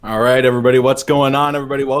All right, everybody, what's going on?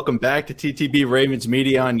 Everybody, welcome back to TTB Ravens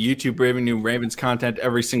Media on YouTube, bringing new Ravens content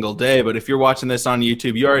every single day. But if you're watching this on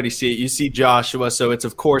YouTube, you already see it. You see Joshua, so it's,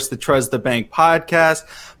 of course, the Trust the Bank podcast.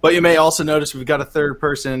 But you may also notice we've got a third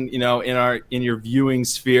person, in your viewing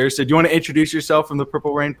sphere. So do you want to introduce yourself from the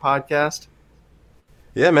Purple Rain podcast?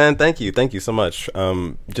 Yeah, man. Thank you. Thank you so much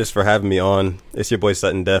just for having me on. It's your boy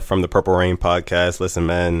Sutton Def from the Purple Rain podcast. Listen,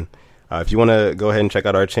 man. If you want to go ahead and check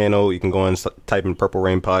out our channel, you can go and type in Purple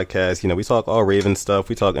Rain Podcast. We talk all Ravens stuff.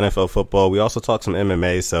 We talk NFL football. We also talk some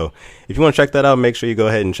MMA. So if you want to check that out, make sure you go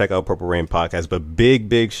ahead and check out Purple Rain Podcast. But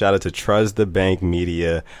big shout out to Trust the Bank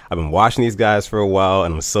Media. I've been watching these guys for a while,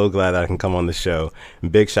 and I'm so glad that I can come on the show.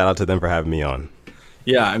 Big shout out to them for having me on.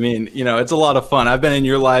 Yeah, I mean, it's a lot of fun. I've been in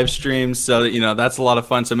your live streams, so, that's a lot of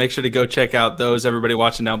fun. So make sure to go check out those, everybody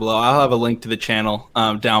watching down below. I'll have a link to the channel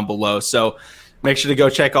down below. So make sure to go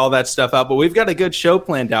check all that stuff out. But we've got a good show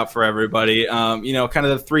planned out for everybody. Kind of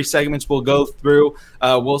the three segments we'll go through.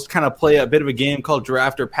 We'll kind of play a bit of a game called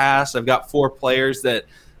Draft or Pass. I've got four players that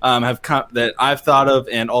that I've thought of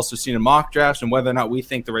and also seen in mock drafts, and whether or not we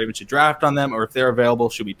think the Ravens should draft on them, or if they're available,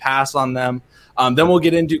 should we pass on them? Then we'll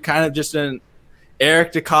get into kind of just an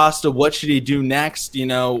Eric DeCosta, what should he do next?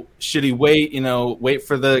 Should he wait, wait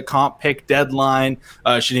for the comp pick deadline?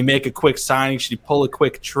 Should he make a quick signing? Should he pull a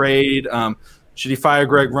quick trade? Should he fire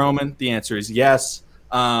Greg Roman? The answer is yes.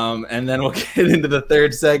 And then we'll get into the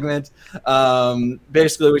third segment,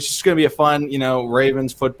 basically, which is going to be a fun,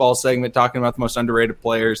 Ravens football segment, talking about the most underrated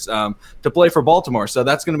players to play for Baltimore. So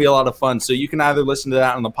that's going to be a lot of fun. So you can either listen to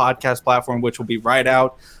that on the podcast platform, which will be right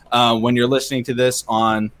out when you're listening to this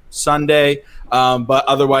on Sunday. But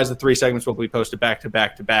otherwise, the three segments will be posted back to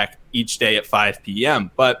back each day at 5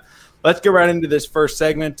 p.m. But let's get right into this first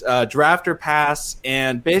segment, Draft or Pass.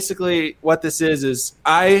 And basically what this is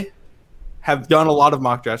I have done a lot of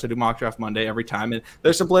mock drafts. I do mock draft Monday every time. And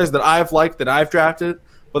there's some players that I've liked that I've drafted.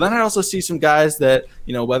 But then I also see some guys that,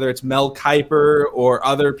 whether it's Mel Kiper or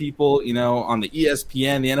other people, on the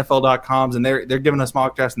ESPN, the NFL.coms, and they're giving us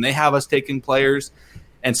mock drafts and they have us taking players.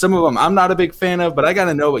 And some of them I'm not a big fan of, but I got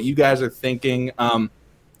to know what you guys are thinking.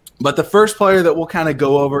 But the first player that we'll kind of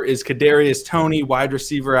go over is Kadarius Toney, wide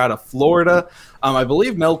receiver out of Florida. I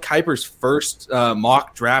believe Mel Kiper's first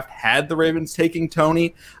mock draft had the Ravens taking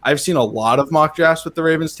Toney. I've seen a lot of mock drafts with the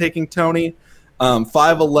Ravens taking Toney.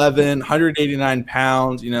 5'11", 189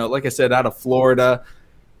 pounds, like I said, out of Florida.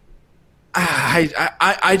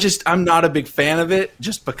 I'm not a big fan of it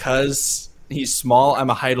just because he's small.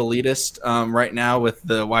 I'm a height elitist right now with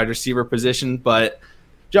the wide receiver position, but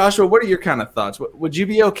Joshua, what are your kind of thoughts? Would you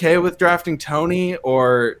be okay with drafting Toney,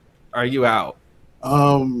 or are you out?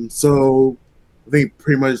 So I think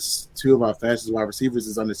pretty much two of our fastest wide receivers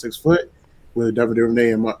is under 6 foot, with Devin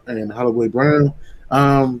Duvernay and Hollywood Brown.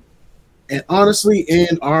 And honestly,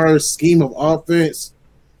 in our scheme of offense,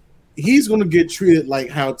 he's going to get treated like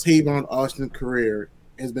how Tavon Austin's career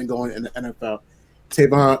has been going in the NFL.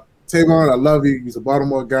 Tavon, I love you. He's a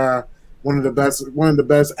Baltimore guy, one of the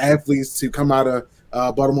best athletes to come out of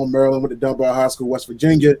Baltimore, Maryland, with the Dunbar High School, West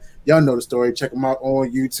Virginia. Y'all know the story. Check him out on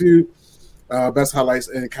YouTube. Best highlights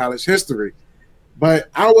in college history. But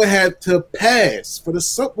I would have to pass for the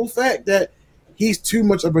simple fact that he's too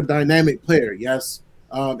much of a dynamic player, yes.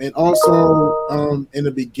 And also in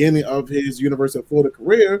the beginning of his University of Florida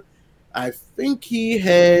career, I think he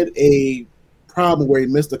had a problem where he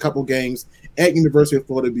missed a couple games at University of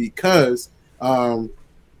Florida because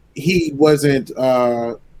he wasn't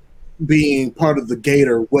being part of the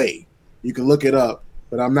Gator way. You can look it up,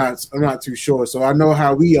 but I'm not too sure. So I know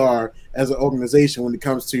how we are as an organization when it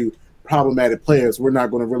comes to problematic players. We're not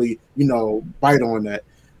going to really, bite on that.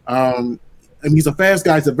 And he's a fast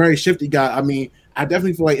guy. He's a very shifty guy. I mean, I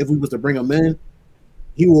definitely feel like if we was to bring him in,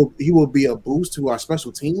 he will be a boost to our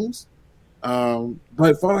special teams. But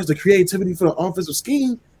as far as the creativity for the offensive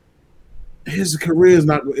scheme, his career is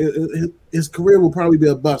not. His career will probably be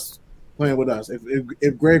a bust playing with us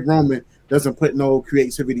if Greg Roman doesn't put no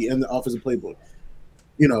creativity in the offensive playbook.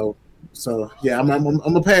 So yeah,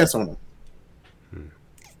 I'm a pass on him.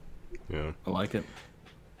 Yeah, I like it.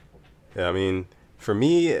 Yeah, I mean, for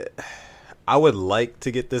me, I would like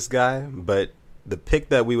to get this guy, but the pick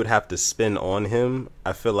that we would have to spend on him,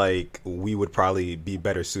 I feel like we would probably be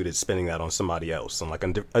better suited spending that on somebody else, on like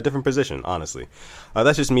a different position, honestly.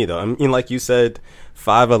 That's just me, though. I mean, like you said,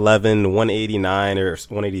 5'11", 189 or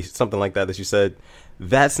 180, something like that you said.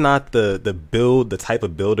 That's not the type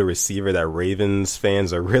of build a receiver that Ravens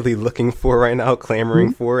fans are really looking for right now,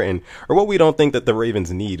 clamoring for, or what we don't think that the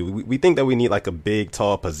Ravens need. We think that we need like a big,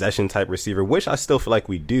 tall, possession type receiver, which I still feel like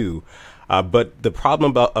we do. But the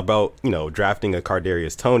problem about drafting a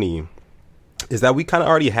Kadarius Toney is that we kind of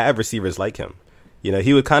already have receivers like him. You know,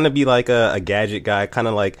 he would kind of be like a gadget guy, kind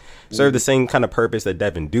of like serve the same kind of purpose that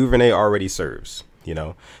Devin Duvernay already serves. You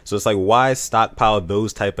know, so it's like, why stockpile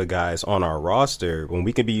those type of guys on our roster when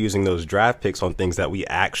we could be using those draft picks on things that we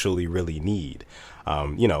actually really need?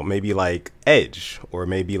 You know, maybe like edge, or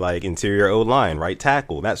maybe like interior O-line, right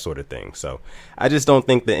tackle, that sort of thing. So I just don't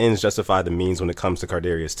think the ends justify the means when it comes to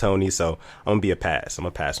Kadarius Toney. So I'm gonna be a pass. I'm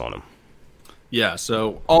gonna pass on him. Yeah,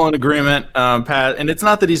 so all in agreement, Pat. And it's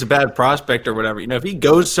not that he's a bad prospect or whatever. You know, if he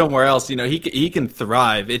goes somewhere else, you know, he can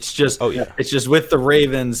thrive. It's just, it's just with the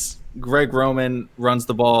Ravens, Greg Roman runs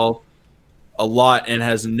the ball a lot and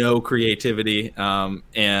has no creativity,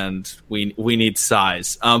 and we need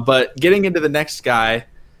size. But getting into the next guy,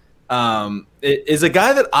 is a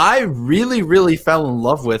guy that I really, really fell in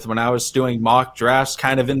love with when I was doing mock drafts,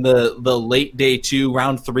 kind of in the late day 2,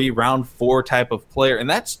 round 3, round 4 type of player, and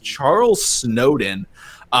that's Charles Snowden,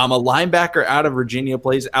 a linebacker out of Virginia,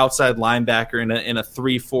 plays outside linebacker in a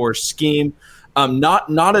 3-4 scheme. Not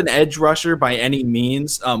an edge rusher by any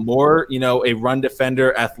means, more, you know, a run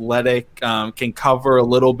defender, athletic, can cover a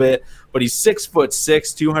little bit, but he's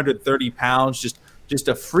 6'6", 230 pounds, just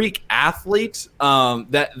a freak athlete,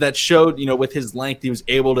 that showed, you know, with his length, he was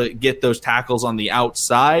able to get those tackles on the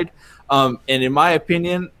outside. And in my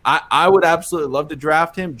opinion, I would absolutely love to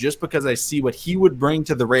draft him, just because I see what he would bring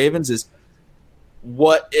to the Ravens is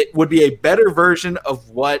what it would be a better version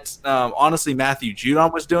of what, honestly, Matthew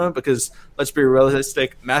Judon was doing, because let's be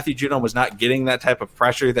realistic, Matthew Judon was not getting that type of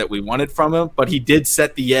pressure that we wanted from him, but he did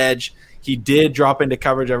set the edge. He did drop into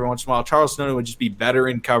coverage every once in a while. Charles Snowden would just be better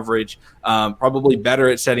in coverage, probably better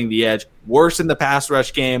at setting the edge, worse in the pass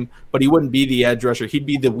rush game, but he wouldn't be the edge rusher. He'd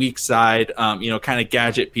be the weak side, you know, kind of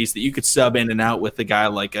gadget piece that you could sub in and out with a guy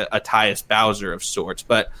like a Tyus Bowser of sorts.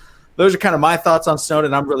 But those are kind of my thoughts on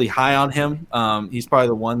Snowden. I'm really high on him. He's probably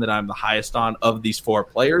the one that I'm the highest on of these 4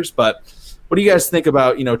 players. But what do you guys think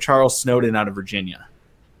about, you know, Charles Snowden out of Virginia?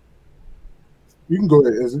 You can go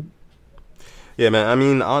ahead, Izzy. Yeah, man. I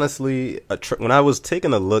mean, honestly, when I was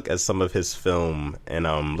taking a look at some of his film and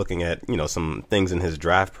looking at, you know, some things in his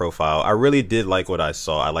draft profile, I really did like what I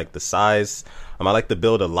saw. I like the size. I like the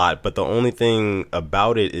build a lot, but the only thing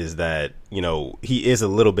about it is that, you know, he is a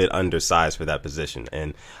little bit undersized for that position.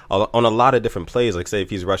 And on a lot of different plays, like say if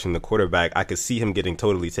he's rushing the quarterback, I could see him getting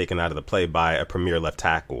totally taken out of the play by a premier left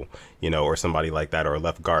tackle, you know, or somebody like that, or a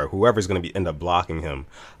left guard, whoever's going to end up blocking him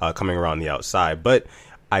coming around the outside. But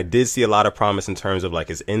I did see a lot of promise in terms of like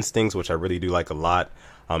his instincts, which I really do like a lot.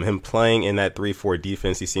 Him playing in that 3-4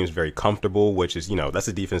 defense, he seems very comfortable, which is, you know, that's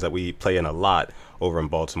a defense that we play in a lot over in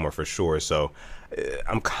Baltimore for sure. So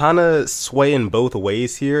I'm kind of swaying both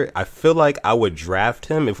ways here. I feel like I would draft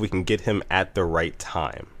him if we can get him at the right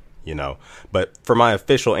time, you know. But for my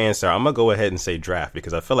official answer, I'm going to go ahead and say draft,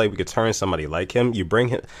 because I feel like we could turn somebody like him. You bring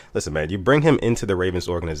him, listen, man, you bring him into the Ravens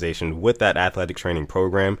organization with that athletic training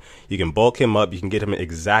program. You can bulk him up. You can get him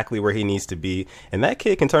exactly where he needs to be. And that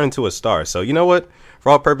kid can turn into a star. So you know what?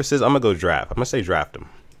 For all purposes, I'm going to go draft. I'm going to say draft him.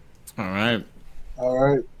 All right.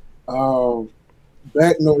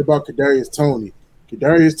 Back note about Kadarius Toney.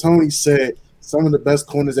 Kadarius Toney said some of the best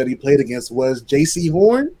corners that he played against was J.C.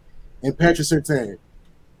 Horn and Patrick Surtain.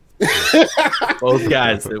 Both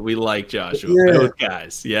guys that we like, Joshua. Yeah. Both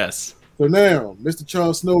guys, yes. So now, Mr.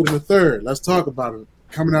 Charles Snowden III, let's talk about him.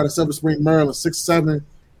 Coming out of Silver Spring, Maryland, 6'7",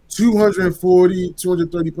 240,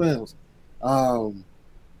 230 pounds.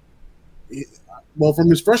 Well, from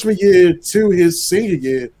his freshman year to his senior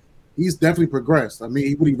year, he's definitely progressed. I mean,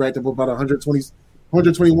 he racked up about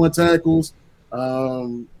 121 tackles,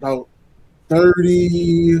 about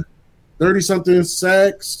 30-something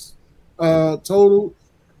sacks total,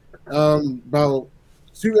 about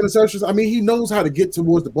 2 interceptions. I mean, he knows how to get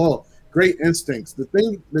towards the ball. Great instincts. The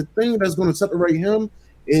thing that's going to separate him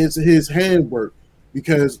is his handwork,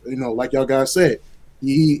 because, you know, like y'all guys said,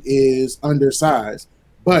 he is undersized.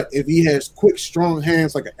 But if he has quick, strong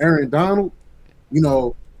hands like an Aaron Donald, you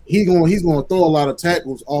know, he's going to throw a lot of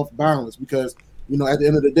tackles off balance, because, you know, at the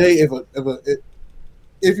end of the day, if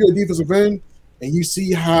you're a defensive end and you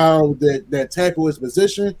see how that tackle is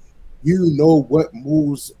positioned, you know what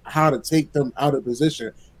moves, how to take them out of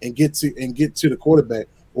position and get to the quarterback,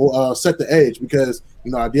 or set the edge. Because,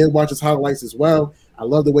 you know, I did watch his highlights as well. I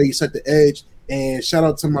love the way he set the edge. And shout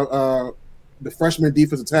out to my the freshman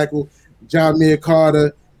defensive tackle, Jamir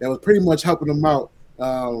Carter, that was pretty much helping him out.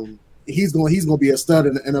 He's going to be a stud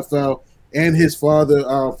in the NFL. And his father,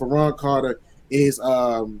 Ferron Carter, is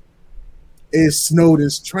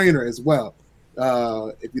Snowden's trainer as well.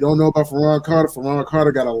 If you don't know about Ferron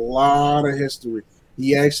Carter got a lot of history.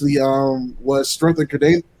 He actually was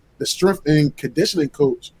the strength and conditioning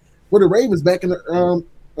coach for the Ravens back in the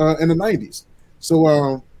 '90s.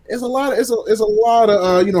 So it's a lot. It's a lot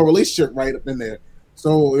of relationship right up in there.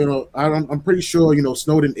 So I'm pretty sure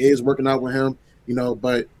Snowden is working out with him.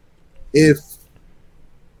 But if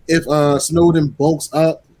Snowden bulks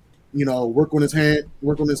up, work on his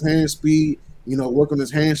hand speed, work on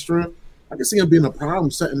his hand strength, I can see him being a problem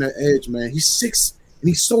setting that edge, man. He's 6 and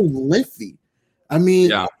he's so lengthy. I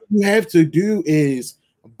mean, all you have to do is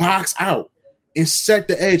box out and set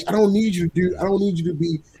the edge. I don't need you to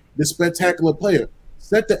be the spectacular player.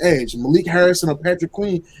 Set the edge. Malik Harrison or Patrick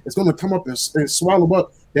Queen is going to come up and swallow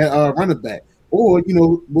up that running back. Or,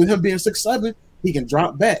 with him being 6'7", he can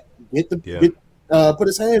drop back, put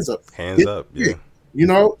his hands up.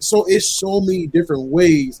 So it's so many different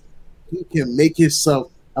ways he can make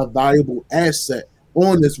himself a valuable asset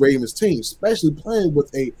on this Ravens team, especially playing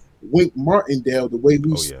with a Wink Martindale, the way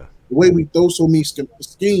we throw so many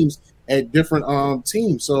schemes at different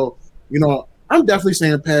teams. So, I'm definitely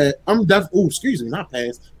saying pass. Not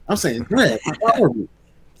pass. I'm saying draft.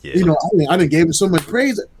 Yeah. I didn't give him so much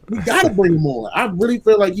praise. We got to bring him on. I really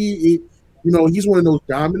feel like he's one of those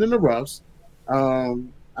diamond in the roughs.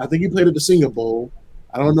 I think he played at the Senior Bowl.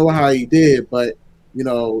 I don't know how he did, but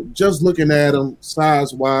just looking at him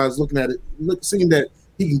size-wise, looking at it, seeing that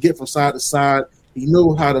he can get from side to side, he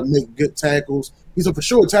knows how to make good tackles. He's a for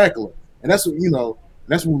sure tackler, and that's what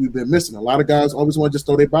we've been missing. A lot of guys always want to just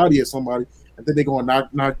throw their body at somebody and then they're going to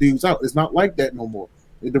knock dudes out. It's not like that no more.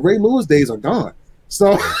 The Ray Lewis days are gone.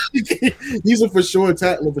 So he's a for sure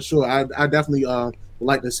tackler for sure. I definitely would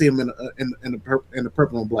like to see him in the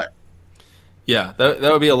purple and black. Yeah, that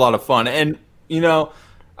would be a lot of fun. And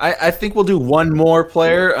I think we'll do one more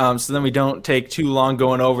player, so then we don't take too long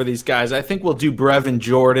going over these guys. I think we'll do Brevin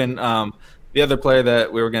Jordan. The other player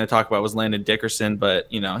that we were going to talk about was Landon Dickerson, but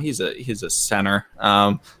he's a center.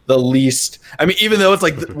 The least, even though it's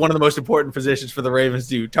like one of the most important positions for the Ravens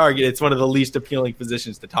to target, it's one of the least appealing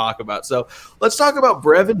positions to talk about. So let's talk about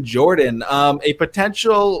Brevin Jordan, a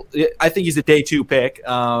potential. I think he's a day 2 pick.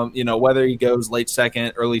 Whether he goes late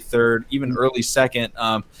second, early third, even early second,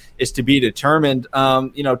 is to be determined.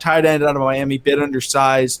 Tight end out of Miami, bit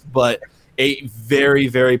undersized, but a very,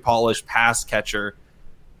 very polished pass catcher.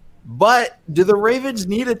 But do the Ravens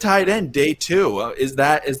need a tight end day 2? Is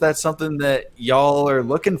that something that y'all are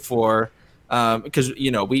looking for? Because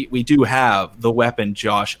we do have the weapon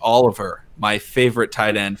Josh Oliver, my favorite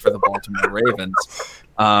tight end for the Baltimore Ravens,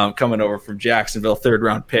 coming over from Jacksonville, 3rd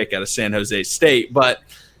round pick out of San Jose State. But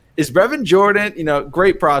is Brevin Jordan,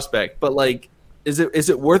 great prospect, but is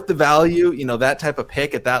it worth the value? That type of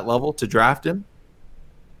pick at that level to draft him?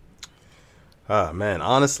 Man,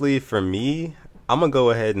 honestly, for me, I'm going to go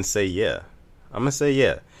ahead and say yeah.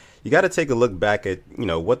 You got to take a look back at,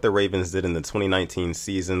 what the Ravens did in the 2019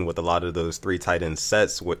 season with a lot of those 3 tight end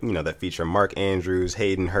sets, that feature Mark Andrews,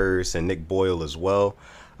 Hayden Hurst, and Nick Boyle as well.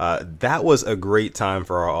 That was a great time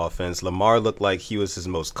for our offense. Lamar looked like he was his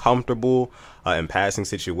most comfortable in passing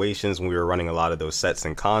situations when we were running a lot of those sets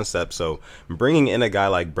and concepts. So bringing in a guy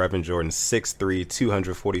like Brevin Jordan, 6'3",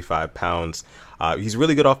 245 pounds, he's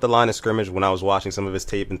really good off the line of scrimmage when I was watching some of his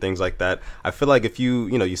tape and things like that. I feel like if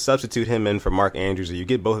you substitute him in for Mark Andrews, or you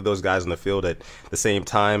get both of those guys on the field at the same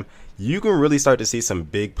time, you can really start to see some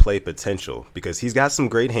big play potential because he's got some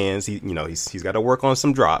great hands. He's got to work on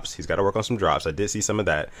some drops. I did see some of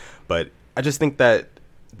that, but I just think that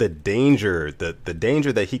the danger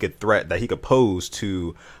that he could pose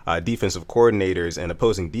to defensive coordinators and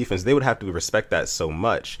opposing defense, they would have to respect that so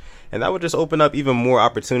much. And that would just open up even more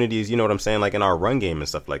opportunities, you know what I'm saying, like in our run game and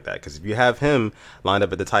stuff like that. Because if you have him lined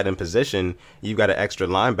up at the tight end position, you've got an extra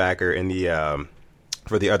linebacker in the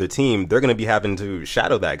for the other team, they're going to be having to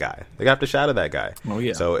shadow that guy. They have to shadow that guy. Oh,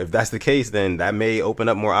 yeah. So if that's the case, then that may open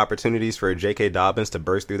up more opportunities for J.K. Dobbins to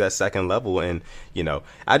burst through that second level. And,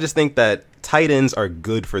 I just think that tight ends are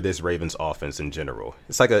good for this Ravens offense in general.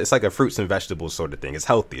 It's like a fruits and vegetables sort of thing. It's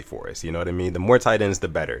healthy for us. You know what I mean? The more tight ends, the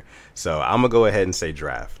better. So I'm going to go ahead and say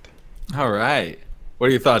draft. All right. What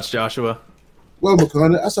are your thoughts, Joshua? Well,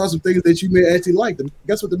 McConnell, I saw some things that you may actually like.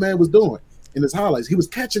 Guess what the man was doing in his highlights? He was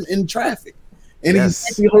catching in traffic. And he's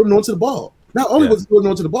actually holding on to the ball. Not only was he holding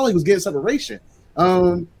on to the ball, he was getting separation.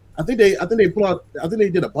 I think they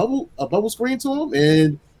did a bubble screen to him,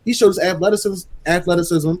 and he showed his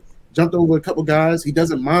athleticism, jumped over a couple guys. He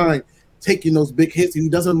doesn't mind taking those big hits. He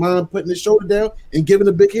doesn't mind putting his shoulder down and giving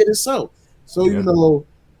a big hit himself. So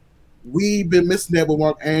we've been missing that with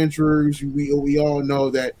Mark Andrews. We all know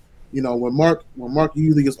that when Mark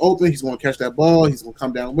usually is open, he's going to catch that ball. He's going to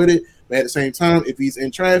come down with it. But at the same time, if he's in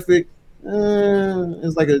traffic,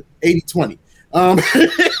 it's like a 80-20.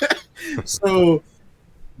 So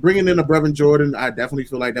bringing in a Brevin Jordan, I definitely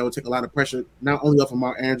feel like that would take a lot of pressure, not only off of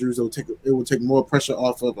Mark Andrews, it would take more pressure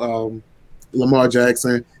off of Lamar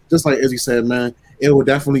Jackson. Just like Izzy said, man, it will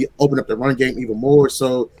definitely open up the run game even more.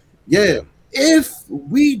 So, yeah, if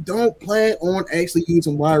we don't plan on actually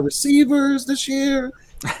using wide receivers this year,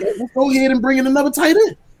 let's go ahead and bring in another tight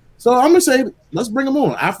end. So I'm gonna say let's bring him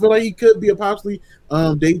on. I feel like he could be a possibly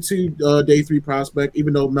day 2, day 3 prospect,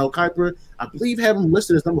 even though Mel Kiper, I believe, have him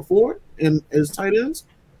listed as number 4 in his tight ends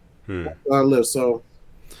list. So,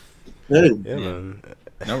 hey, man.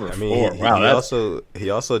 Number 4.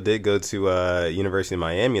 He also did go to University of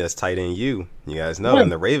Miami. That's tight end U. You guys know,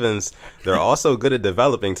 and the Ravens, they're also good at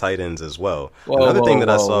developing tight ends as well. Another thing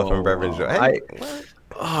that I saw from Brevin Jordan.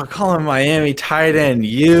 Call him Miami tight end.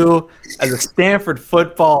 You, as a Stanford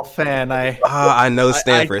football fan, I know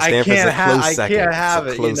Stanford. Stanford's a close second. I can't have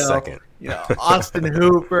it. Second. Austin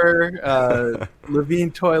Hooper,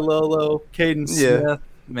 Levine Toilolo, Caden Smith.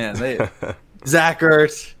 Man, Zach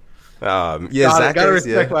Ertz. Zach gotta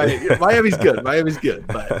respect Miami's good. Miami's good,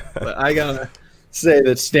 but I gotta say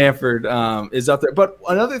that Stanford is up there. But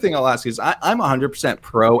another thing I'll ask is I'm 100%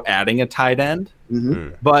 pro adding a tight end,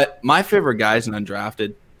 but my favorite guy is an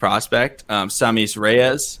undrafted prospect, Samis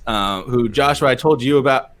Reyes, who, Joshua, I told you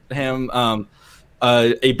about him,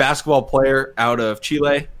 a basketball player out of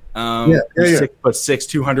Chile, 6'6",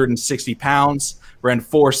 260 pounds. Ran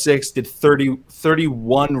 4.6, did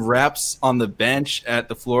 31 reps on the bench at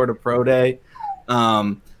the Florida Pro Day.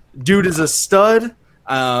 Dude is a stud.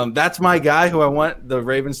 That's my guy who I want the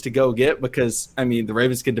Ravens to go get because, the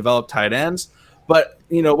Ravens can develop tight ends. But,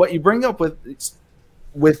 what you bring up with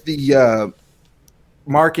the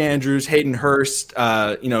Mark Andrews, Hayden Hurst,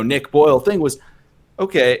 Nick Boyle thing was,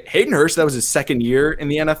 okay, Hayden Hurst, that was his second year in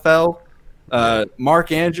the NFL.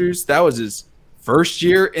 Mark Andrews, that was his first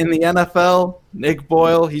year in the NFL. Nick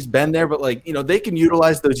Boyle, he's been there, but they can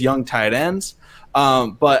utilize those young tight ends.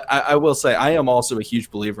 But I will say I am also a huge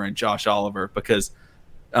believer in Josh Oliver because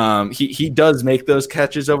he does make those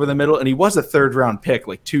catches over the middle, and he was a 3rd-round pick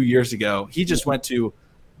 2 years ago. He just went to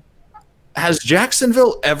 – has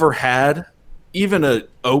Jacksonville ever had even a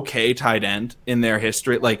okay tight end in their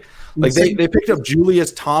history? They picked up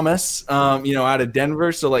Julius Thomas, out of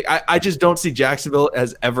Denver. So, I just don't see Jacksonville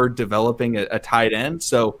as ever developing a tight end.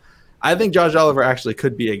 So, I think Josh Oliver actually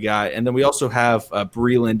could be a guy. And then we also have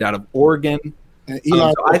Breland out of Oregon.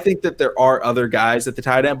 So I think that there are other guys at the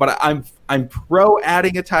tight end, but I'm pro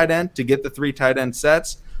adding a tight end to get the 3 tight end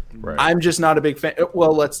sets. Right. I'm just not a big fan.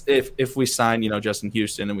 Well, if we sign, Justin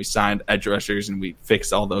Houston and we signed edge rushers and we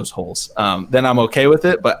fix all those holes, then I'm okay with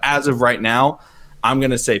it. But as of right now, I'm going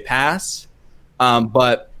to say pass.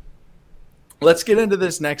 But let's get into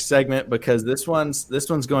this next segment because this one's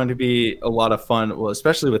going to be a lot of fun. Well,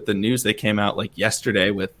 especially with the news that came out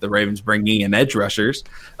yesterday with the Ravens bringing in edge rushers,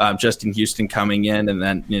 Justin Houston coming in, and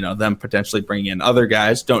then them potentially bringing in other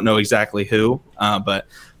guys. Don't know exactly who, but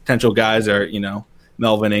potential guys are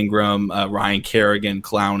Melvin Ingram, Ryan Kerrigan,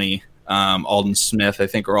 Clowney, Alden Smith. I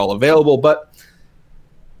think are all available. But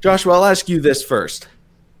Joshua, I'll ask you this first.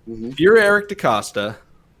 If you're Eric DeCosta,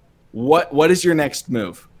 what is your next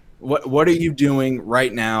move? What are you doing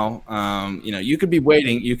right now? You could be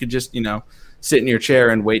waiting. You could just, sit in your chair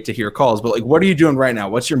and wait to hear calls. But what are you doing right now?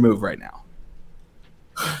 What's your move right now?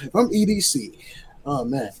 If I'm EDC, oh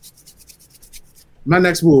man, my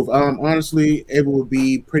next move, honestly, it will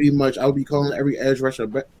be pretty much I will be calling every edge rusher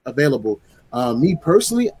available. Me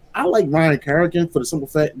personally, I like Ryan Kerrigan for the simple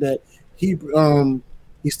fact that he's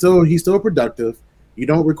still productive. You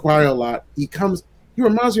don't require a lot. He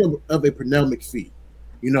reminds me of a Pernell McPhee.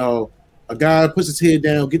 A guy puts his head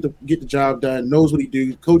down, get the job done, knows what he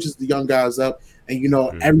do, coaches the young guys up, and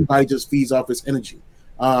everybody just feeds off his energy.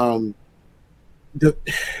 What's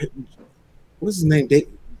his name?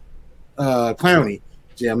 Clowney.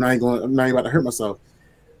 Yeah, I'm not even about to hurt myself.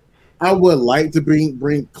 I would like to bring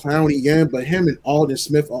Clowney in, but him and Alden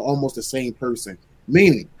Smith are almost the same person,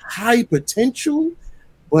 meaning high potential,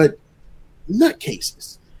 but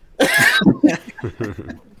nutcases. And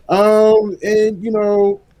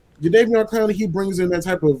Jadeveon Clowney, he brings in that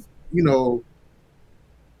type of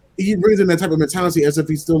mentality as if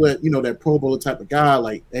he's still that Pro Bowler type of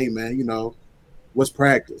guy. Hey man, what's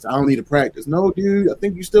practice? I don't need to practice. No, dude, I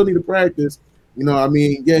think you still need to practice. Yeah,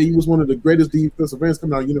 he was one of the greatest defensive ends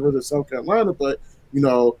coming out of University of South Carolina, but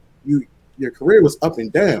your career was up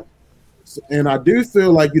and down. And I do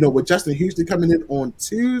feel like with Justin Houston coming in on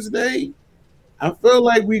Tuesday, I feel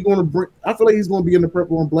like he's going to be in the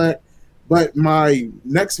purple and black. But my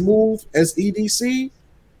next move as EDC,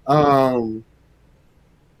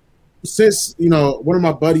 since one of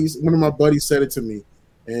my buddies said it to me,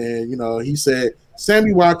 and he said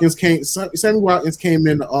Sammy Watkins came in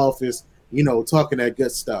the office, talking that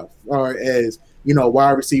good stuff, or as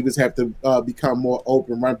wide receivers have to become more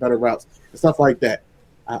open, run better routes, and stuff like that.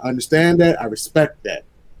 I understand that. I respect that.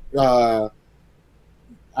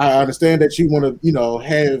 I understand that you want to,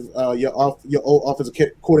 have your old offensive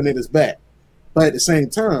coordinators back, but at the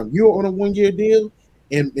same time, you're on a 1-year deal,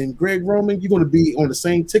 and Greg Roman, you're going to be on the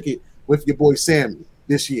same ticket with your boy Sammy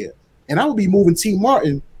this year, and I will be moving T.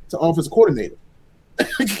 Martin to offensive coordinator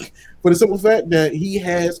for the simple fact that he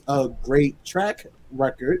has a great track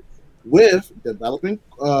record with developing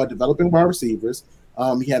wide receivers.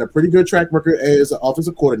 He had a pretty good track record as an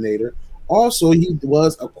offensive coordinator. Also, he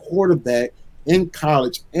was a quarterback in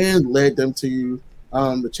college and led them to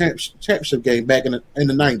the championship game back in the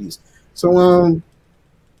 90s. So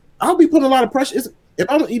I'll be putting a lot of pressure. If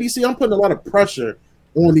I'm an EDC, I'm putting a lot of pressure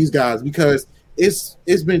on these guys because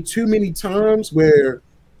it's been too many times where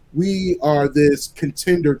we are this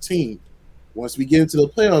contender team. Once we get into the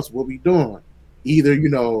playoffs, what we doing? Either, we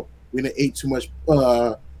done ate too much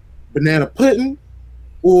banana pudding,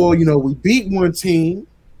 or, we beat one team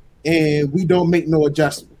and we don't make no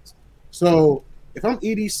adjustments. So if I'm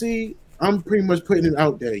EDC, I'm pretty much putting it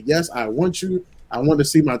out there. Yes, I want you. I want to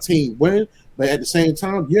see my team win, but at the same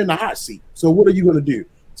time, you're in the hot seat. So what are you going to do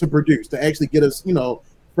to produce, to actually get us,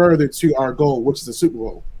 further to our goal, which is the Super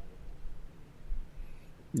Bowl?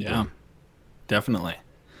 Yeah, definitely.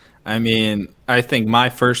 I mean, I think my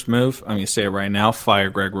first move, I'm going to say it right now, fire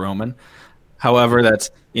Greg Roman. However,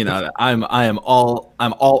 that's, I'm all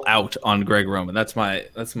out on Greg Roman. That's my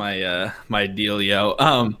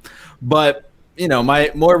dealio. But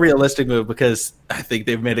my more realistic move, because I think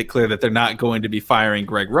they've made it clear that they're not going to be firing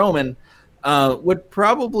Greg Roman, would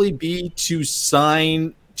probably be to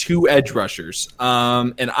sign 2 edge rushers.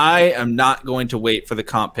 And I am not going to wait for the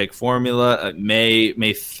comp pick formula. May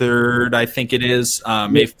 3rd, I think it is,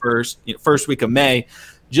 May 1st, first week of May,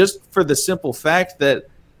 just for the simple fact that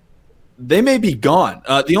they may be gone.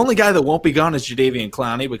 The only guy that won't be gone is Jadeveon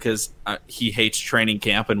Clowney, because he hates training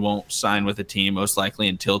camp and won't sign with the team most likely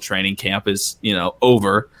until training camp is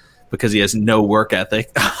over, because he has no work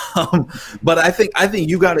ethic. But I think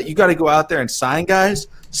you got to go out there and sign guys,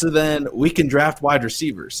 so then we can draft wide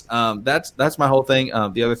receivers. That's my whole thing.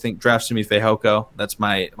 The other thing, draft Simi Fehoko. That's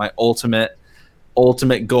my ultimate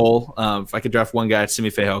goal. If I could draft one guy, it's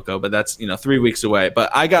Simi Fehoko, but that's 3 weeks away.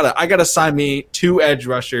 But I gotta sign me 2 edge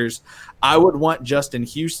rushers. I would want Justin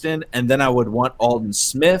Houston, and then I would want Aldon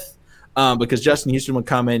Smith, because Justin Houston would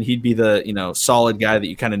come in. He'd be the solid guy that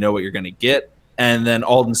you kind of know what you're going to get. And then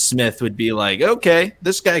Aldon Smith would be like, okay,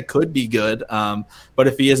 this guy could be good. But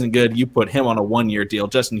if he isn't good, you put him on a 1-year deal.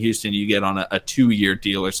 Justin Houston, you get on a 2-year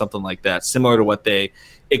deal or something like that, similar to what they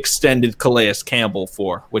extended Calais Campbell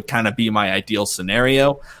for, would kind of be my ideal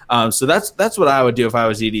scenario. So that's what I would do if I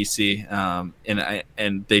was EDC.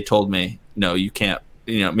 And they told me, no, you can't.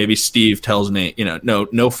 Maybe Steve tells me,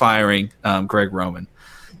 no firing Greg Roman.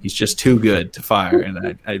 He's just too good to fire,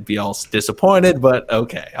 and I'd be all disappointed. But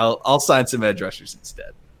okay, I'll sign some edge rushers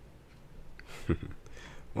instead.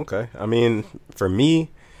 Okay, I mean, for me,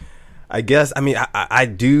 I guess, I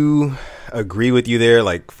do agree with you there.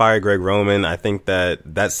 Like, fire Greg Roman. I think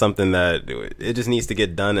that's something that it just needs to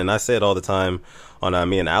get done. And I say it all the time on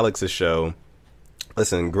me and Alex's show.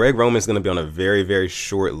 Listen, Greg Roman's going to be on a very, very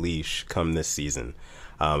short leash come this season.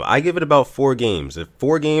 I give it about 4 games. If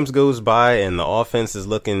 4 games goes by and the offense is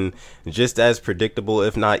looking just as predictable,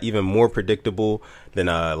 if not even more predictable than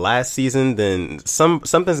last season, then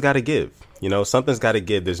something's got to give. Something's got to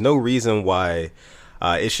give. There's no reason why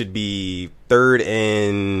it should be 3rd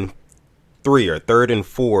and 3 or 3rd and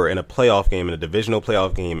 4 in a playoff game, in a divisional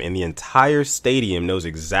playoff game, and the entire stadium knows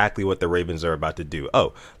exactly what the Ravens are about to do.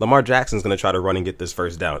 Oh, Lamar Jackson's going to try to run and get this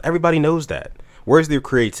first down. Everybody knows that. Where's their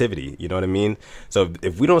creativity? You know what I mean? So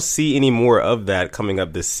if we don't see any more of that coming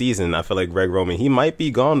up this season, I feel like Greg Roman, he might be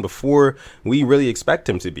gone before we really expect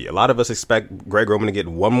him to be. A lot of us expect Greg Roman to get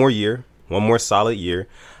one more year, one more solid year.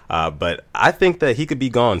 But I think that he could be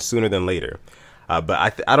gone sooner than later.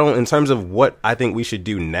 But I don't, in terms of what I think we should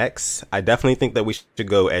do next, I definitely think that we should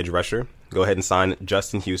go edge rusher. Go ahead and sign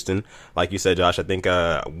Justin Houston. Like you said, Josh, I think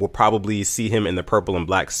we'll probably see him in the purple and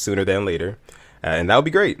black sooner than later. And that would be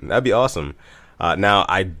great. That'd be awesome. Now,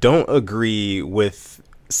 I don't agree with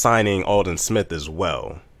signing Aldon Smith as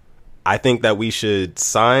well. I think that we should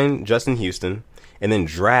sign Justin Houston and then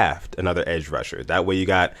draft another edge rusher. That way you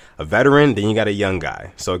got a veteran, then you got a young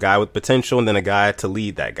guy. So a guy with potential and then a guy to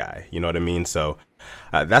lead that guy. You know what I mean? So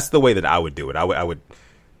that's the way that I would do it. I would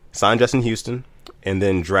sign Justin Houston and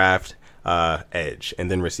then draft edge and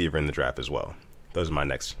then receiver in the draft as well. Those are my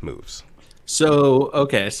next moves. So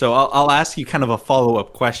I'll ask you kind of a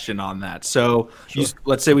follow-up question on that. So Sure.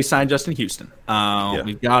 let's say we sign Justin Houston. Yeah.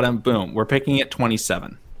 We've got him. Boom. We're picking at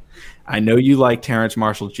 27. I know you like Terrence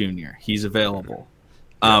Marshall Jr. He's available.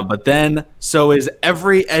 But then so is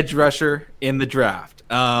every edge rusher in the draft.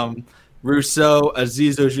 Rousseau,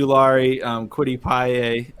 Azeez Ojulari, Kwity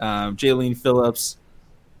Paye, Jaylene Phillips.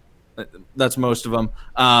 That's most of them.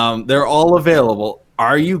 They're all available.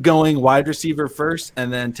 Are you going wide receiver first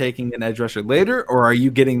and then taking an edge rusher later, or are you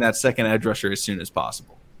getting that second edge rusher as soon as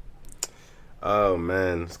possible? Oh,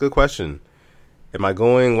 man. It's a good question. Am I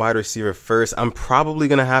going wide receiver first? I'm probably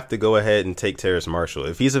going to have to go ahead and take Terrace Marshall.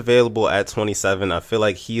 If he's available at 27, I feel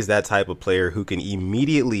like he's that type of player who can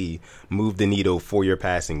immediately move the needle for your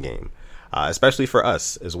passing game, especially for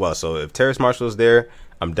us as well. So if Terrace Marshall is there,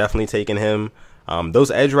 I'm definitely taking him.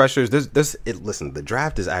 Those edge rushers, listen, the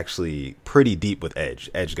draft is actually pretty deep with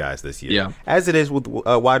edge guys this year, as it is with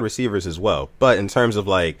wide receivers as well. But in terms of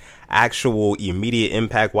like actual immediate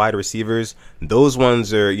impact wide receivers, those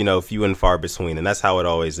ones are, few and far between, and that's how it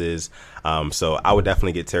always is. So I would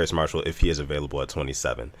definitely get Terrace Marshall if he is available at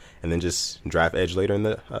 27, and then just draft edge later in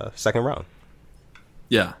the second round.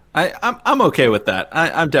 Yeah, I'm okay with that.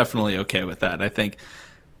 I'm definitely okay with that. I think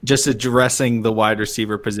just addressing the wide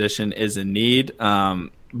receiver position is a need.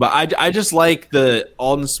 But I just like the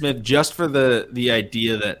Aldon Smith just for the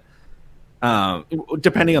idea that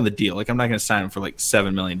depending on the deal, like I'm not going to sign him for like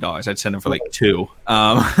 $7 million. I'd send him for like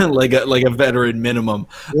 $2 million, like a veteran minimum,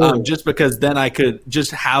 just because then I could just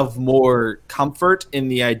have more comfort in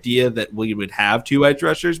the idea that we would have two edge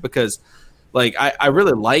rushers because like I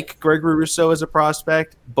really like Gregory Rousseau as a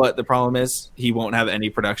prospect, but the problem is he won't have any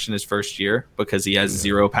production his first year because he has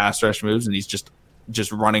zero pass rush moves and he's just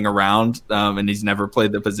running around and he's never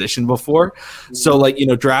played the position before. So like,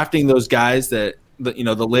 drafting those guys that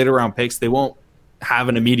the later round picks, they won't have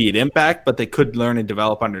an immediate impact, but they could learn and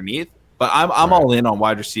develop underneath. But I'm all in on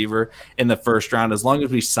wide receiver in the first round as long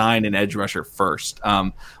as we sign an edge rusher first.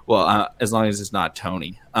 As long as it's not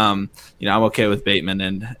Tony. I'm okay with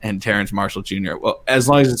Bateman and Terrence Marshall Jr. Well, as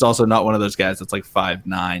long as it's also not one of those guys that's like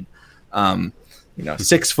 5'9",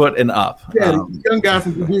 6 foot and up. Yeah, young guy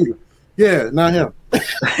from Bermuda. Yeah, not him.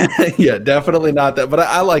 Yeah, definitely not that. But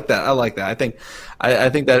I like that. I think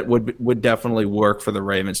that would definitely work for the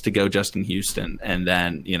Ravens to go Justin Houston, and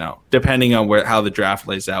then depending on how the draft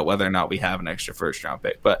lays out, whether or not we have an extra first round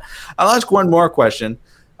pick. But I'll ask one more question.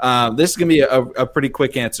 This is gonna be a pretty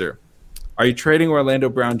quick answer. Are you trading Orlando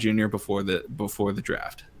Brown Jr. before the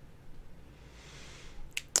draft?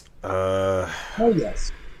 Oh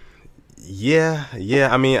yes. Yeah.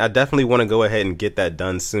 I mean, I definitely want to go ahead and get that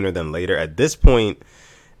done sooner than later. At this point,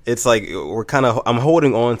 it's like I'm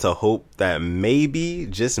holding on to hope that maybe,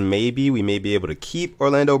 just maybe, we may be able to keep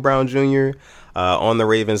Orlando Brown Jr. On the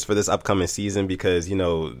Ravens for this upcoming season because,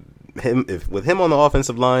 with him on the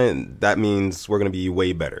offensive line, that means we're going to be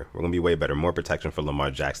way better. We're going to be way better. More protection for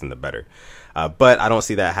Lamar Jackson, the better. But I don't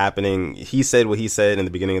see that happening. He said what he said in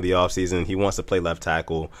the beginning of the offseason. He wants to play left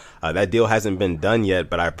tackle. That deal hasn't been done yet,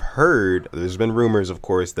 but I've heard, there's been rumors, of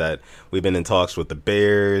course, that we've been in talks with the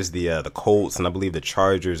Bears, the Colts, and I believe the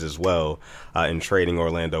Chargers as well in trading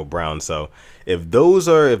Orlando Brown. So if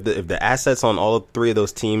the assets on all three of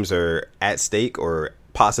those teams are at stake or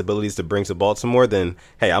possibilities to bring to Baltimore, then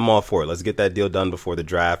hey, I'm all for it. Let's get that deal done before the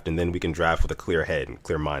draft, and then we can draft with a clear head and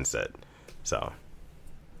clear mindset. So,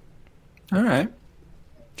 all right,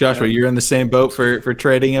 Joshua, you're in the same boat for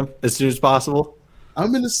trading him as soon as possible.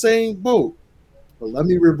 I'm in the same boat, but let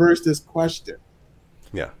me reverse this question.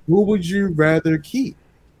 Yeah, who would you rather keep,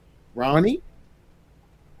 Ronnie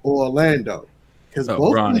or Orlando? Because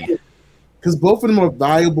both of them are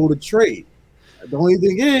valuable to trade. The only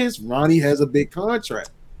thing is, Ronnie has a big contract.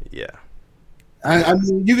 Yeah. I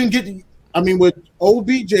mean, you can get. With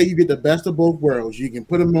OBJ, you get the best of both worlds. You can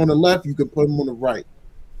put him on the left, you can put him on the right.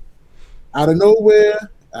 Out of nowhere,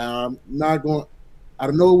 Ronnie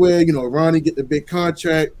get the big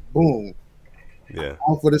contract. Boom. Yeah.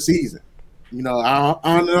 Out for the season.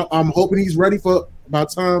 I'm hoping he's ready for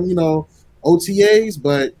about time. OTAs,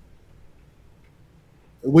 but.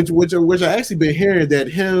 Which I actually been hearing that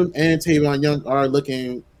him and Tavon Young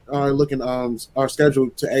are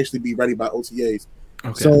scheduled to actually be ready by OTAs.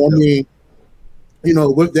 Okay. So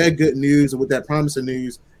with that good news and with that promising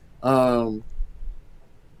news, I'm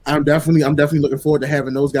definitely looking forward to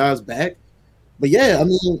having those guys back. But yeah,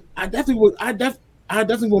 I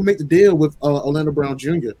definitely will make the deal with Orlando Brown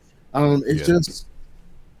Jr. I'm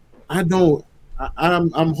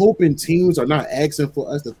hoping teams are not asking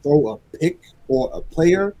for us to throw a pick or a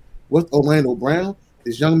player with Orlando Brown,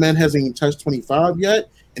 This young man hasn't even touched 25 yet,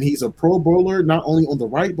 and he's a Pro Bowler not only on the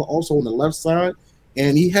right but also on the left side,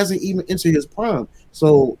 and he hasn't even entered his prime.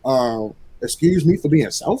 So, excuse me for being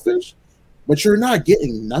selfish, but you're not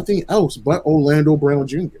getting nothing else but Orlando Brown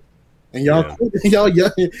Jr. And y'all,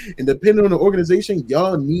 and depending on the organization,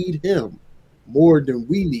 y'all need him more than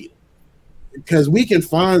we need him, because we can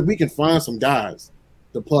find some guys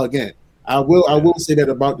to plug in. I will say that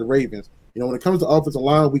about the Ravens. When it comes to offensive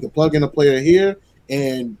line, we can plug in a player here,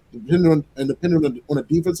 and depending on the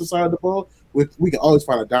defensive side of the ball, we can always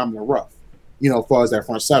find a diamond in the rough. As far as that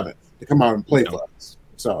front seven to come out and play for us.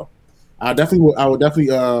 So I would definitely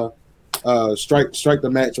strike the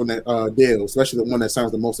match on that deal, especially the one that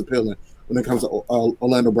sounds the most appealing when it comes to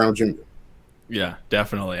Orlando Brown Jr. Yeah,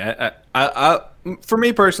 definitely. I for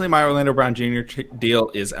me personally, my Orlando Brown Jr.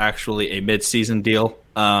 deal is actually a mid-season deal,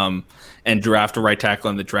 and draft a right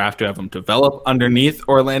tackle in the draft to have him develop underneath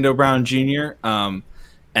Orlando Brown Jr.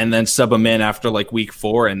 And then sub him in after like week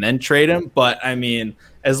 4 and then trade him. But I mean,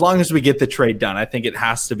 as long as we get the trade done, I think it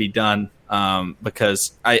has to be done,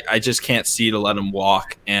 because I just can't see to let him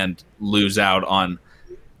walk and lose out on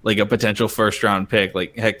like a potential first round pick.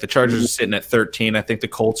 Like, heck, the Chargers are sitting at 13. I think the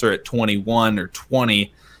Colts are at 21 or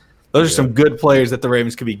 20. Those are some good players that the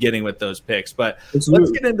Ravens could be getting with those picks. But let's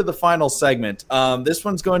get into the final segment. This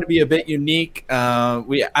one's going to be a bit unique.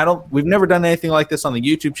 We've never done anything like this on the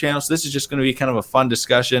YouTube channel, so this is just going to be kind of a fun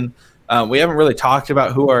discussion. We haven't really talked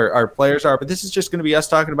about who our players are, but this is just going to be us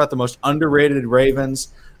talking about the most underrated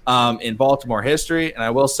Ravens in Baltimore history. And I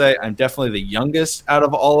will say I'm definitely the youngest out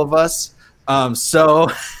of all of us. So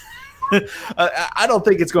I don't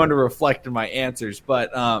think it's going to reflect in my answers, but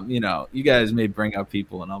you guys may bring up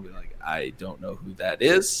people and I'll be like, I don't know who that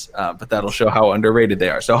is, but that'll show how underrated they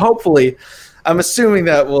are. So hopefully, I'm assuming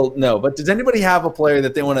that we'll know. But does anybody have a player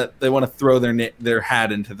that they want to throw their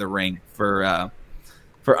hat into the ring for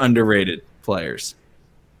underrated players?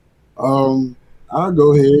 I'll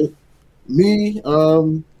go ahead. Me,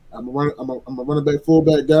 I'm a running back,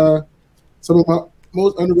 fullback guy. Some of my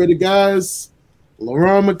most underrated guys,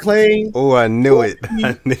 LaRon McClain. Oh, I knew it.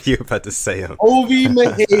 I knew you were about to say him. Ovie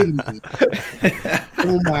Mughelli.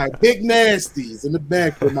 On my big nasties in the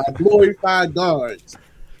back with my glorified guards.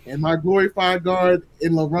 And my glorified guard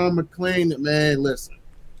in LaRon McClain, man, listen.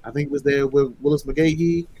 I think he was there with Willis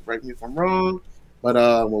McGahee. Correct me if I'm wrong. But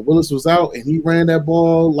when Willis was out and he ran that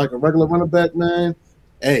ball like a regular running back, man,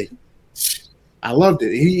 hey, I loved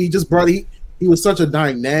it. He just brought – he was such a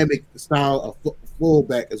dynamic style of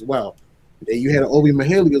fullback as well. And you had Ovie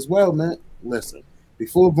Mughelli as well, man. Listen,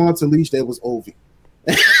 before Vonta Leach, there was Ovie.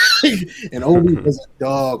 And Ovie was a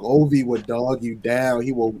dog. Ovie would dog you down.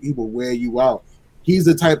 He will wear you out. He's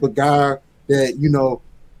the type of guy that,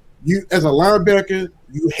 you as a linebacker,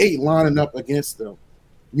 you hate lining up against them.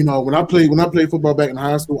 When I played football back in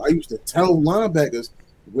high school, I used to tell linebackers,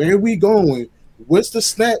 where are we going? What's the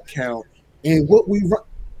snap count? And what we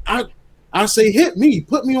run. I say, hit me,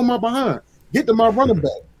 put me on my behind, get to my running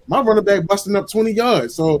back. My running back busting up 20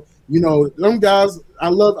 yards. So, them guys, I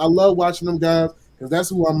love watching them guys because that's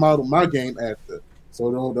who I model my game after.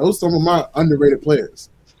 So those are some of my underrated players.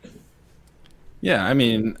 Yeah, I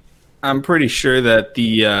mean, I'm pretty sure that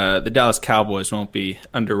the Dallas Cowboys won't be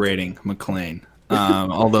underrating McClain.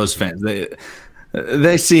 All those fans,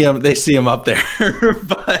 they see him up there,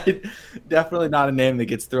 but definitely not a name that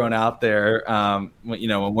gets thrown out there.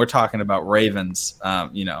 When we're talking about Ravens,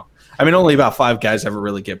 only about 5 guys ever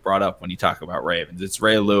really get brought up when you talk about Ravens. It's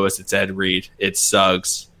Ray Lewis, it's Ed Reed, it's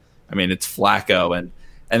Suggs. It's Flacco,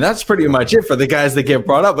 and that's pretty much it for the guys that get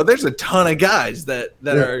brought up. But there's a ton of guys that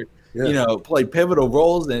are play pivotal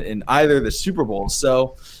roles in either the Super Bowls.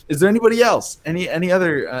 So, is there anybody else? Any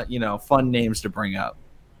other fun names to bring up?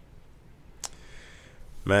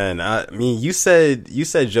 Man, you said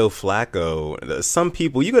Joe Flacco. Some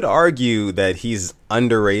people, you could argue that he's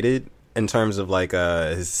underrated in terms of like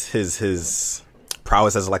his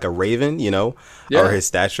prowess as like a Raven, or his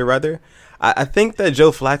stature rather. I think that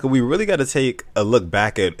Joe Flacco, we really got to take a look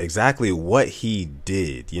back at exactly what he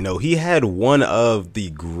did. He had one of the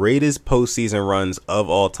greatest postseason runs of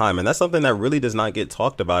all time, and that's something that really does not get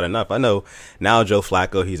talked about enough. I know now Joe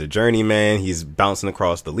Flacco, he's a journeyman, he's bouncing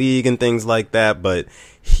across the league and things like that, but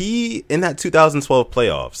he, in that 2012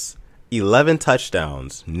 playoffs, 11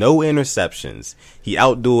 touchdowns, no interceptions. He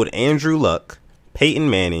outdueled Andrew Luck, Peyton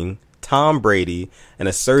Manning, Tom Brady, and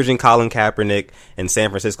a surging Colin Kaepernick and San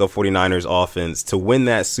Francisco 49ers offense to win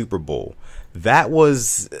that Super Bowl. That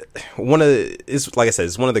was like I said,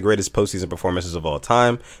 it's one of the greatest postseason performances of all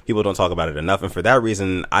time. People don't talk about it enough. And for that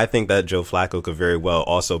reason, I think that Joe Flacco could very well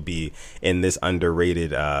also be in this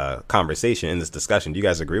underrated conversation, in this discussion. Do you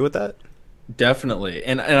guys agree with that? Definitely.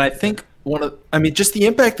 And I think just the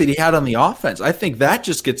impact that he had on the offense, I think that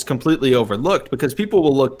just gets completely overlooked because people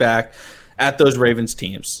will look back at those Ravens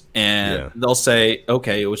teams and they'll say,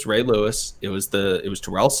 okay, it was Ray Lewis, it was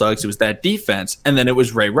Terrell Suggs, it was that defense, and then it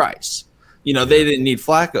was Ray Rice. They didn't need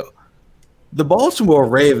Flacco. The Baltimore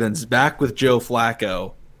Ravens, back with Joe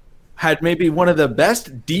Flacco, had maybe one of the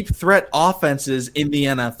best deep threat offenses in the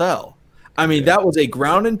NFL. I mean, that was a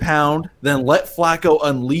ground and pound, then let Flacco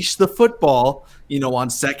unleash the football, on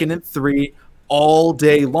 2nd and 3 all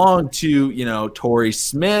day long to, Torrey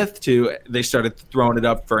Smith, they started throwing it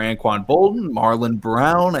up for Anquan Bolden, Marlon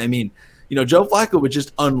Brown. I mean, Joe Flacco would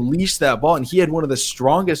just unleash that ball, and he had one of the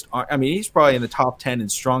strongest – he's probably in the top 10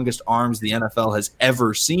 and strongest arms the NFL has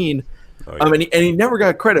ever seen. Oh, yeah. And he never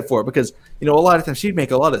got credit for it because, a lot of times he'd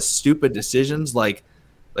make a lot of stupid decisions like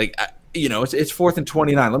it's 4th and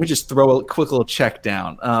 29. Let me just throw a quick little check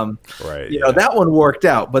down. That one worked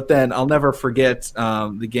out, but then I'll never forget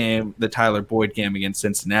the Tyler Boyd game against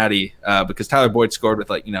Cincinnati because Tyler Boyd scored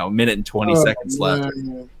with a minute and 20 seconds left.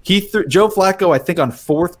 Joe Flacco, I think on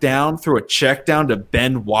 4th down, threw a check down to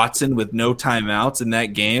Ben Watson with no timeouts in that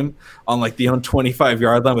game on the own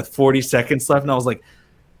 25-yard line with 40 seconds left, and I was like,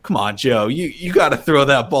 come on, Joe, you got to throw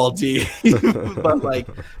that ball deep. But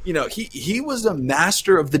he was a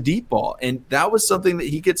master of the deep ball, and that was something that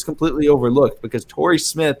he gets completely overlooked because Torrey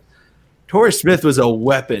Smith was a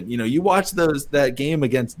weapon. You watch that game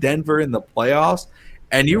against Denver in the playoffs,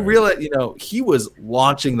 and you realize he was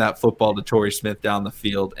launching that football to Torrey Smith down the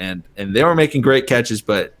field, and they were making great catches,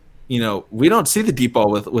 but. We don't see the deep ball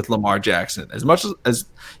with Lamar Jackson as much as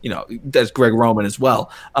as Greg Roman as well.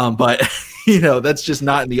 But that's just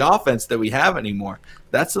not in the offense that we have anymore.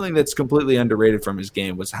 That's something that's completely underrated from his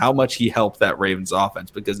game was how much he helped that Ravens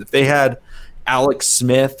offense. Because if they had Alex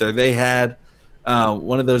Smith or they had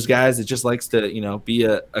one of those guys that just likes to be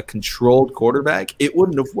a controlled quarterback, it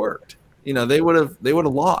wouldn't have worked. They would have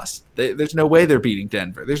lost. There's no way they're beating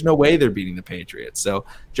Denver. There's no way they're beating the Patriots. So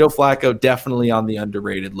Joe Flacco definitely on the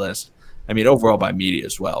underrated list. Overall by media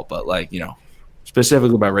as well, but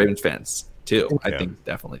specifically by Ravens fans too. I think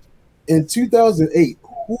definitely. In 2008,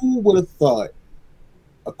 who would have thought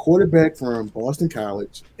a quarterback from Boston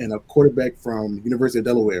College and a quarterback from University of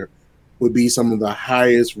Delaware would be some of the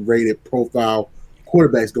highest rated profile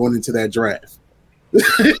quarterbacks going into that draft?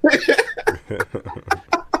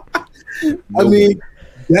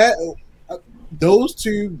 Those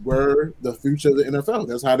two were the future of the NFL.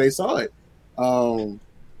 That's how they saw it.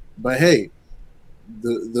 But hey,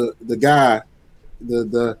 the guy,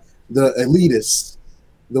 the elitist,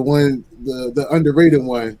 the underrated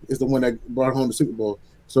one is the one that brought home the Super Bowl.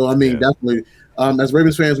 So definitely, as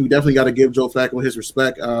Ravens fans, we definitely got to give Joe Flacco his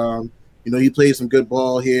respect. He played some good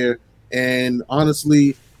ball here, and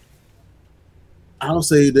honestly, I'll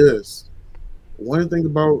say this: one thing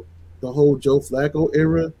about the whole Joe Flacco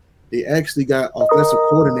era, they actually got offensive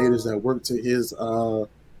coordinators that work to his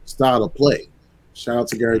style of play. Shout out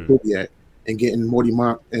to Gary Kubiak and getting Morty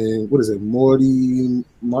Martinheimer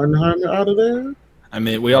out of there.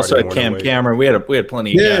 We also had Cam Cameron. We had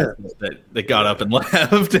plenty of guys that got up and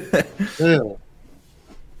left. Yeah.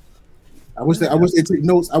 I wish they take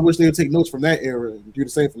notes. I wish they would take notes from that era and do the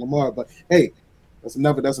same for Lamar. But hey, that's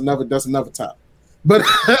another top. But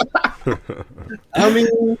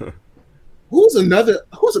who's another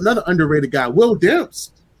underrated guy? Will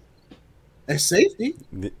Demps at safety.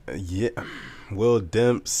 Yeah, Will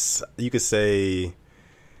Demps. You could say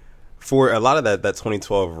for a lot of that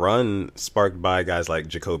 2012 run sparked by guys like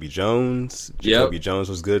Jacoby Jones. Jacoby Jones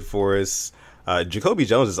was good for us. Jacoby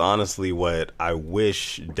Jones is honestly what I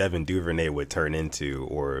wish Devin Duvernay would turn into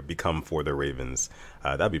or become for the Ravens.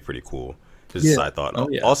 That'd be pretty cool. Just a side thought.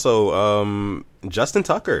 Also, Justin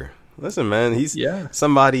Tucker. Listen, man, he's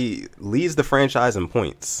somebody leads the franchise in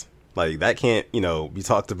points. Like, that can't, be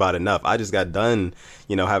talked about enough. I just got done,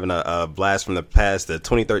 having a blast from the past, the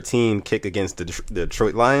 2013 kick against the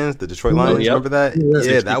Detroit Lions. The Detroit Lions, remember that?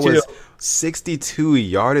 Yeah, that was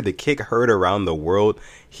 62-yarder. The kick heard around the world.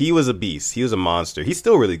 He was a beast. He was a monster. He's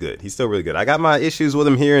still really good. I got my issues with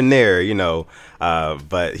him here and there,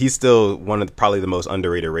 but he's still one of probably the most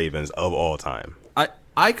underrated Ravens of all time.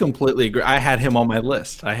 I completely agree. I had him on my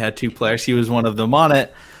list. I had two players. He was one of them on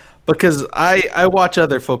it. Because I watch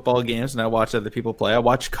other football games and I watch other people play. I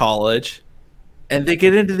watch college, and they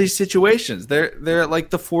get into these situations. They're at like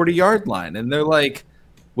the 40-yard line, and they're like,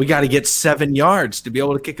 "We got to get 7 yards to be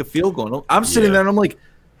able to kick a field goal." And I'm sitting there and I'm like,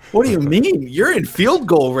 "What do you mean? You're in field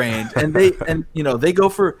goal range?" And they go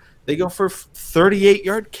for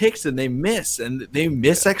 38-yard kicks and they miss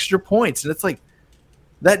extra points, and it's like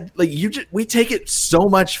that. Like we take it so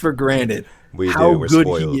much for granted how We're good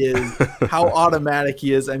spoiled. he is, how automatic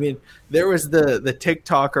he is. I mean, there was the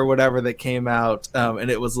TikTok or whatever that came out,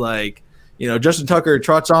 and it was like, Justin Tucker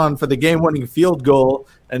trots on for the game-winning field goal,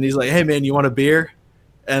 and he's like, "Hey man, you want a beer?"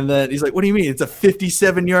 And then he's like, "What do you mean? It's a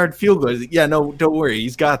 57-yard field goal." He's like, "Yeah, no, don't worry,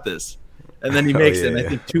 he's got this." And then he makes it. And I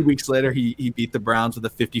think 2 weeks later, he beat the Browns with a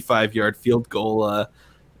 55-yard field goal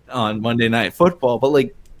on Monday Night Football. But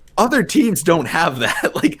like, other teams don't have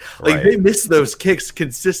that. like they miss those kicks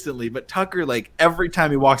consistently. But Tucker, like every time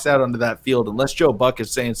he walks out onto that field, unless Joe Buck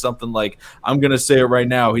is saying something like, "I'm going to say it right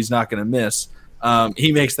now, he's not going to miss,"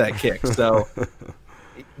 he makes that kick. So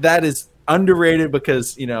that is underrated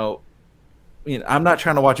because I'm not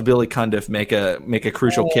trying to watch Billy Cundiff make a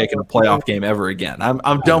crucial kick in a playoff game ever again.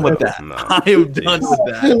 I'm done with that. No. I am done with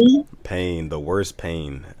that. Pain, the worst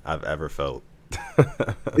pain I've ever felt.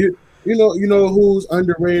 You know who's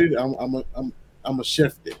underrated? I'm a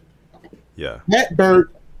shift it. Yeah. Matt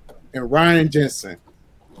Burke and Ryan Jensen.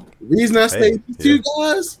 The reason I say these two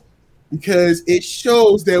guys because it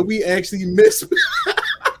shows that we actually miss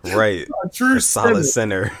right. a true solid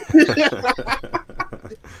center.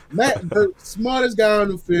 Matt Burke, smartest guy on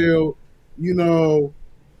the field.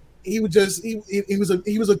 He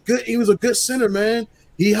was a good center, man.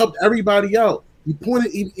 He helped everybody out. He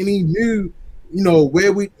pointed and he knew,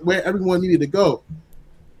 where everyone needed to go.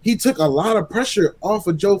 He took a lot of pressure off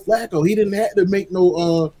of Joe Flacco. He didn't have to make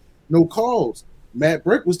no calls. Matt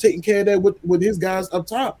Burke was taking care of that with his guys up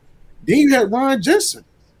top. Then you had Ryan Jensen,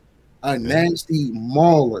 a nasty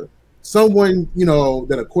mauler, someone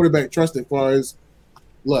that a quarterback trusted. As far as,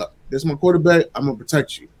 look, this is my quarterback. I'm gonna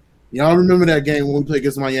protect you. Y'all remember that game when we played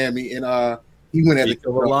against Miami and he went at Nico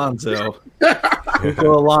Alonso.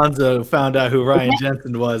 Nico Alonso found out who Ryan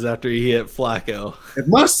Jensen was after he hit Flacco. If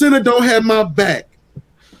my center don't have my back,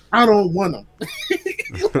 I don't want him.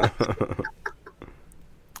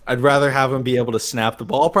 I'd rather have him be able to snap the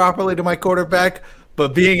ball properly to my quarterback,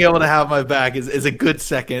 but being able to have my back is a good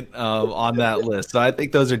second on that list. So I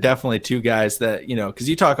think those are definitely two guys that, because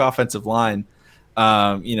you talk offensive line,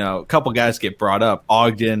 a couple guys get brought up.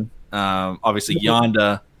 Ogden, obviously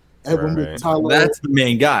Yonda. That's the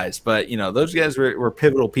main guys. But, those guys were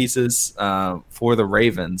pivotal pieces for the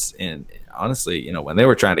Ravens. And honestly, when they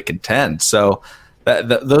were trying to contend. So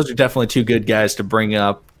those are definitely two good guys to bring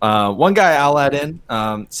up. One guy I'll add in,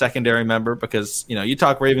 secondary member, because, you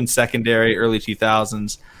talk Ravens secondary, early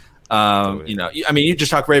 2000s. You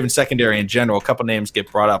just talk Ravens secondary in general. A couple names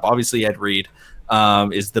get brought up. Obviously, Ed Reed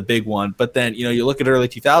is the big one. But then, you look at early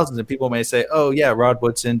 2000s and people may say, oh, yeah, Rod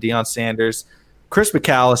Woodson, Deion Sanders, Chris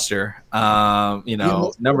McAllister,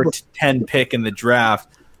 number 10 pick in the draft.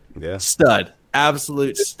 Yeah. Stud,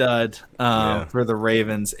 absolute stud for the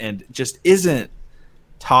Ravens, and just isn't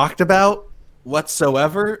talked about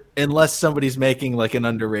whatsoever unless somebody's making like an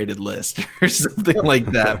underrated list or something like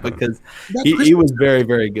that, because he was very,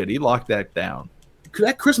 very good. He locked that down.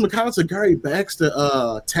 That Chris McAllister, Gary Baxter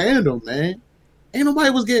tandem, man. Ain't nobody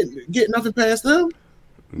was getting nothing past them.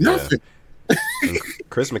 Nothing.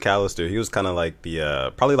 Chris McAllister, he was kind of like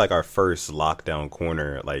the probably like our first lockdown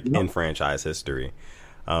corner in franchise history.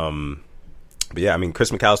 But yeah,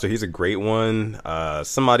 Chris McAllister, he's a great one.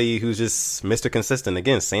 Somebody who's just Mr. Consistent.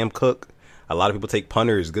 Again, Sam Cook. A lot of people take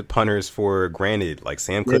good punters for granted. Like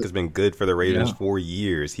Sam Cook has been good for the Ravens for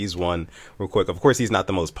years. He's one real quick. Of course, he's not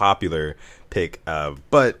the most popular pick,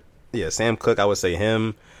 but yeah, Sam Cook, I would say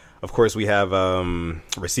him. Of course, we have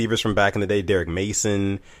receivers from back in the day. Derek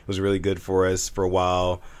Mason was really good for us for a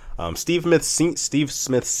while. Steve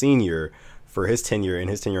Smith Sr. for his tenure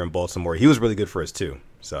in Baltimore, he was really good for us too.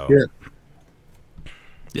 So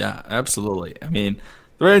yeah, absolutely. The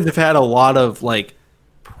Ravens have had a lot of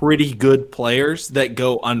pretty good players that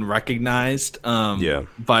go unrecognized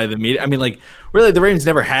by the media. Really, the Ravens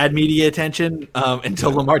never had media attention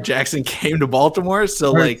until Lamar Jackson came to Baltimore.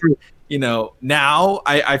 So now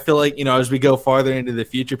I feel like, as we go farther into the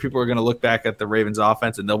future, people are going to look back at the Ravens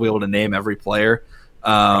offense and they'll be able to name every player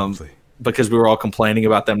because we were all complaining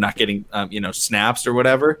about them not getting, snaps or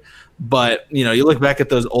whatever. But, you look back at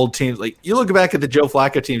those old teams, you look back at the Joe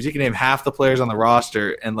Flacco teams, you can name half the players on the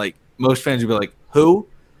roster and most fans would be like, who?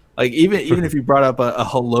 Even if you brought up a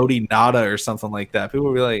Haloti Nada or something like that, people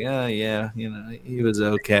would be like, oh, yeah, he was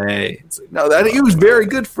okay. It's he was very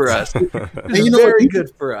good for us. He was very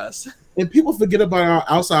good for us. And people forget about our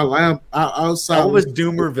outside line. Elvis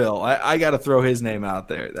Dumerville. I got to throw his name out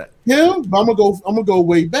there. Him, but I'm gonna go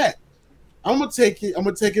way back. I'm gonna take it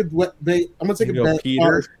back.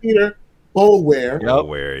 Peter Boulware.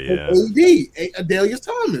 Boulware, yeah. AD, Adelius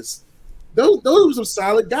Thomas. Those were some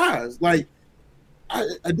solid guys.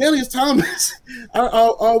 Adelius Thomas, I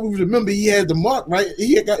always remember he had the mark, right?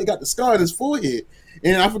 He got the scar on his forehead,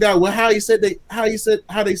 and I forgot how they said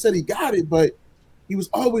he got it, but he was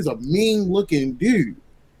always a mean looking dude,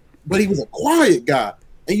 but he was a quiet guy,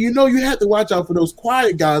 and you had to watch out for those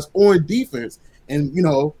quiet guys on defense, and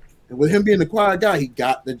with him being the quiet guy, he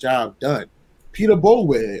got the job done. Peter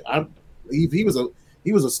Boulware, he was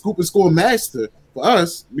a scoop and score master for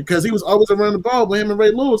us because he was always around the ball, but him and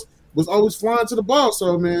Ray Lewis was always flying to the ball.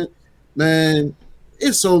 So man,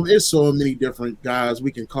 it's so many different guys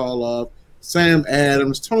we can call up. Sam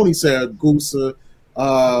Adams, Tony Saragusa,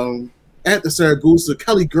 at the Saragusa,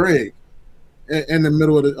 Kelly Gregg in the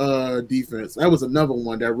middle of the defense. That was another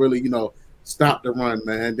one that really, stopped the run,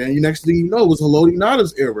 man. Then next thing you know, it was Haloti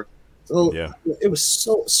Ngata's era. So it was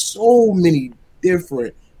so many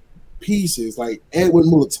different pieces, like Edwin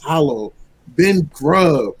Mulatalo, Ben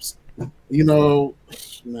Grubbs, man,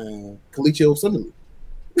 Kalichi Osemele.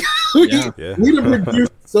 We done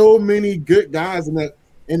produced so many good guys in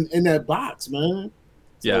that box, man.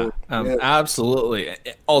 Absolutely.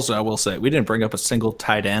 Also, I will say we didn't bring up a single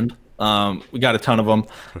tight end. We got a ton of them,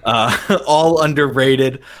 all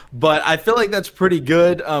underrated, but I feel like that's pretty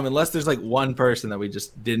good. Unless there's like one person that we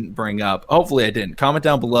just didn't bring up. Hopefully I didn't. Comment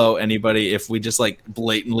down below anybody if we just like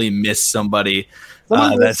blatantly miss somebody.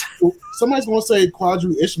 Somebody's going to say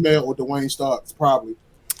Quadri Ishmael or Dwayne Starks, probably.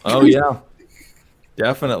 Oh yeah,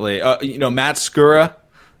 definitely. Matt Skura.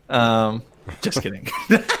 Just kidding.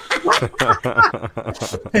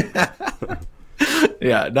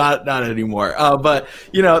 Yeah, not anymore. But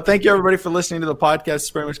thank you everybody for listening to the podcast. It's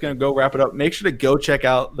pretty much going to go wrap it up. Make sure to go check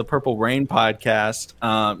out the Purple Rain podcast.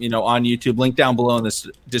 On YouTube, link down below in this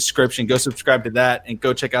description. Go subscribe to that and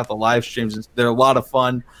go check out the live streams. They're a lot of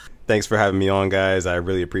fun. Thanks for having me on, guys. I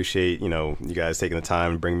really appreciate you guys taking the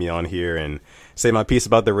time to bring me on here and say my piece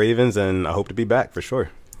about the Ravens. And I hope to be back for sure.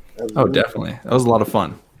 Oh, definitely. That was a lot of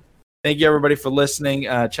fun. Thank you, everybody, for listening.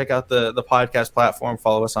 Check out the podcast platform.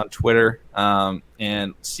 Follow us on Twitter.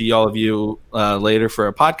 And see all of you later for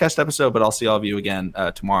a podcast episode. But I'll see all of you again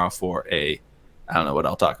tomorrow for I don't know what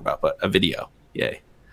I'll talk about, but a video. Yay.